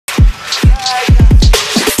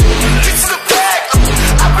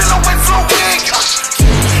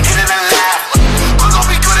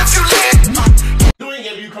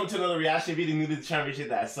smashing video new to the championship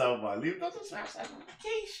that sub on. Leave those to smash that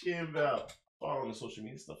notification bell. Follow on the social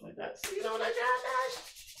media stuff like that. So you know what I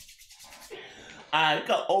got. Alright,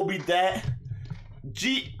 got Obladaet.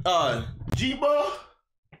 Jeembo.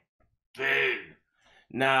 Bane.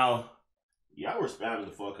 Now, y'all were spamming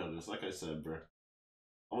the fuck out of this. Like I said, bro.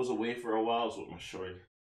 I was away for a while. I was with my shorty.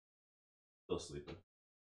 Still sleeping.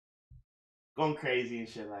 Going crazy and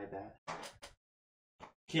shit like that.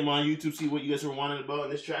 Came on YouTube, see what you guys were wanting about,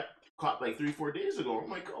 and this track caught like 3-4 days ago. I'm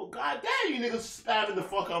like, oh god damn, you niggas spamming the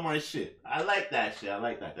fuck out my shit. I like that shit. I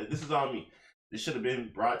like that. This is on me. This should have been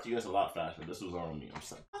brought to you guys a lot faster. This was on me. I'm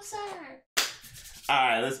sorry. I'm sorry.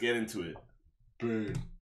 Alright, let's get into it. Bane.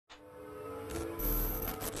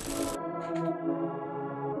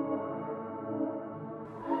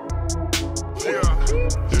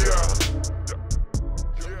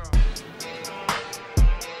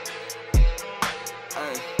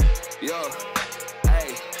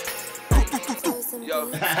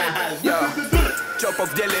 Чоп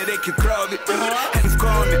в деле реки крови, в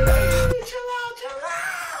коме. Chill out.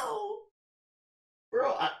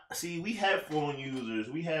 Bro, see, we headphone users,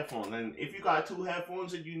 and if you got 2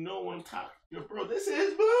 headphones and you know what I'm talking about, bro, this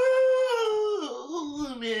is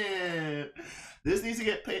man. This needs to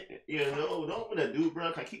get paid. You know, don't what I do,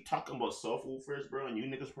 bro. I keep talking about subwoofers, bro, and you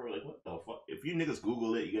niggas probably like, what the fuck? If you niggas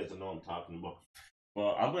Google it, you guys know what I'm talking about.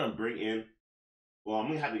 Well, I'm gonna bring in. Well, I'm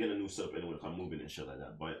gonna have to get a new sub anyway if I'm moving and shit like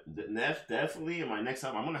that. But definitely in my next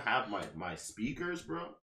time, I'm gonna have my speakers,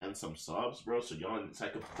 bro, and some subs, bro, so y'all, so I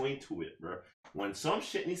can point to it, bro. When some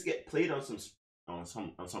shit needs to get played on some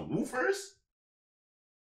woofers,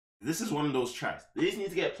 this is one of those tracks. These need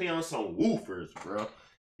to get played on some woofers, bro.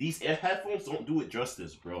 These headphones don't do it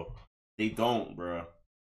justice, bro. They don't, bro.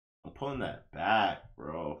 I'm pulling that back,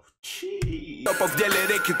 bro. Jeez. Чоп в деле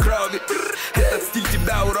реки крови, этот стиль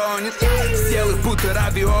тебя уронит. Съел их будто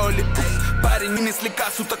равиоли. Парень не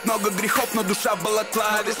слегка, суток много грехов, но душа в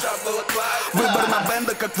балаклаве. Выбор на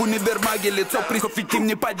бенда, как в универмаге. Лицо прихов, ведь им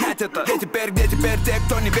не поднять это. Где теперь те,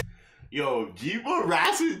 кто не верит? Yo, Jeembo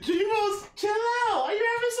rapping. Jeembo's chill out. Are you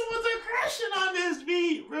having someone's aggression on this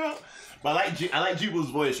beat, bro? But I like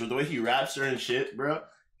Jeembo's voice, bro. The way he raps certain shit, bro.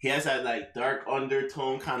 He has that like dark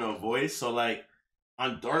undertone kind of voice. So like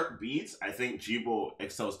on dark beats, I think Jeembo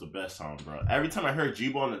excels the best on, bro. Every time I heard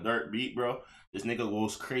Jeembo on the dark beat, bro, this nigga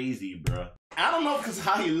goes crazy, bro. I don't know because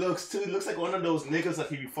how he looks too. He looks like one of those niggas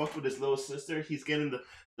like if you fuck with his little sister, he's getting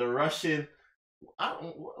the Russian. I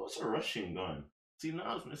don't. What's a Russian gun? See, now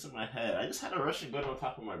I was missing my head. I just had a Russian gun on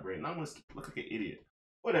top of my brain. Now I'm gonna look like an idiot.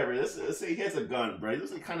 Whatever, let's say he has a gun, bro. He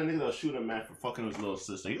looks like the kind of nigga that'll shoot a man for fucking his little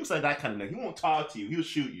sister. He looks like that kind of nigga. He won't talk to you. He'll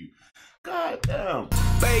shoot you. God damn.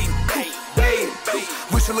 Bane.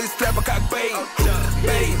 Вышел из трэпа как Bane.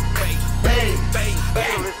 Bane.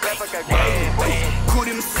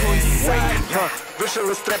 Курим суицид. Вышел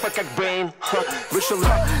из трэпа как Bane. Вышел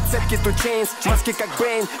цепки to chains, маски как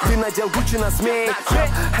Bane. Ты надел Gucci на змей.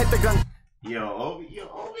 Это гранд. Yo,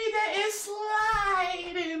 Obladaet is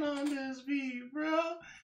sliding on this beat, bro.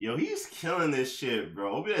 Yo, he's killing this shit,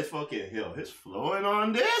 bro. Obladaet's fucking hill. He's flowing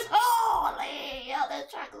on this. Holy, yo, this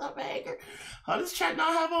track is a banger. How does this track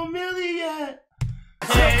not have a million yet?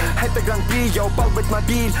 Это гран-при, я упал в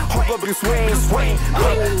мобиль. Хопла Брюс Уэйн.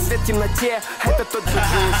 Свет в темноте, это тот же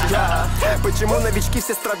Джуз. Почему новички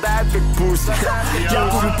все страдают, как пусть? Я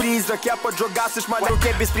курю призрак, я поджег газ и шмалю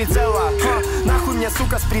руке без прицела. Нахуй мне,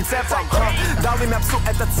 сука, с прицепом. Дал имя псу,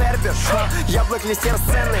 этот сервер. Я блэклистер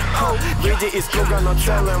сцены. Выйди из круга, но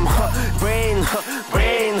целым. Бейн.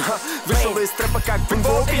 Вышел из трэпа, как Бейн.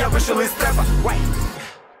 Я вышел из трэпа.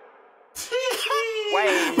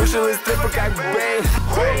 Вышел из трэпа как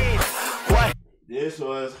Bane. This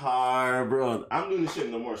was hard, bro. I'm doing this shit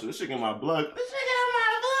no more, so this shit got my blood. This shit got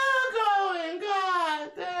my blood going.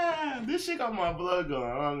 God damn. This shit got my blood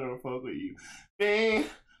going. I'm gonna fuck with you. Bang.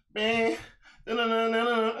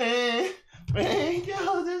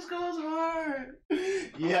 Yo, this goes hard.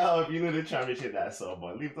 Yo, if you knew the championship, that's so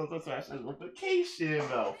fun. Leave those smash that notification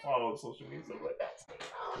bell. Follow social media stuff like that. So you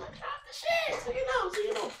know, drop the shit. So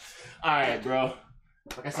you know. Alright, bro.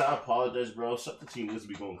 Like I said, I apologize, bro. Shut the team needs to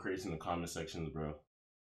be going crazy in the comment sections, bro.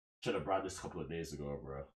 Should have brought this a couple of days ago,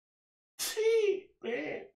 bro.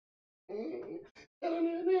 Man.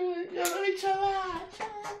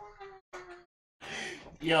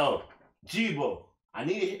 Yo, Jeembo. I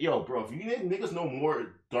need it. Yo, bro, if you niggas know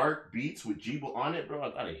more dark beats with Jeembo on it, bro, I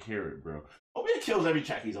gotta hear it, bro. Obladaet kills every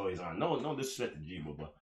track he's always on. No disrespect to Jeembo,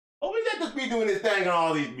 but Obladaet just be doing his thing on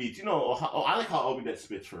all these beats. You know, I like how Obladaet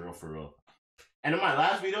spits for real. And in my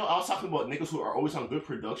last video, I was talking about niggas who are always on good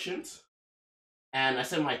productions. And I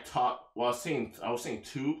said my top, well, I was saying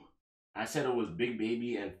 2. I said it was Big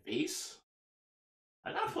Baby and Face.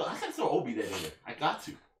 I gotta throw Obladaet in there. I got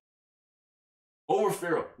to. Over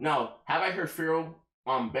Pharaoh. Now, have I heard Pharaoh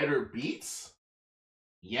on better beats?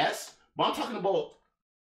 Yes. But I'm talking about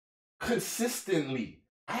consistently.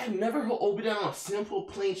 I have never heard Obladaet on a simple,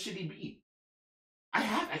 plain, shitty beat.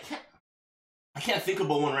 I can't think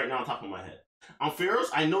about one right now on top of my head. On Pharaoh's,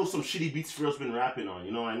 I know some shitty beats Pharaoh's been rapping on.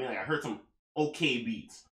 You know what I mean? Like, I heard some okay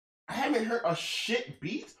beats. I haven't heard a shit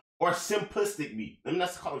beat or a simplistic beat. I mean,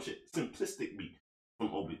 that's called shit. Simplistic beat from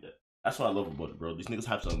Obladaet. That's what I love about it, bro. These niggas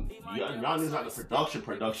have some. Y'all niggas have the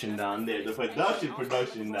production down there. The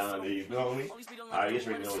production down there. You feel me? Alright, just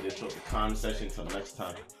right now with this. The comment section. Until next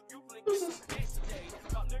time.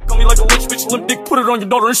 Got me like a rich bitch, limp dick, put it on your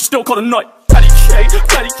daughter and she still call a nut. Patty K,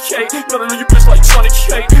 got it on your bitch like Johnny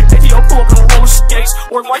K. ADL pull up in roller skates,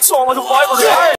 or lights on like a library.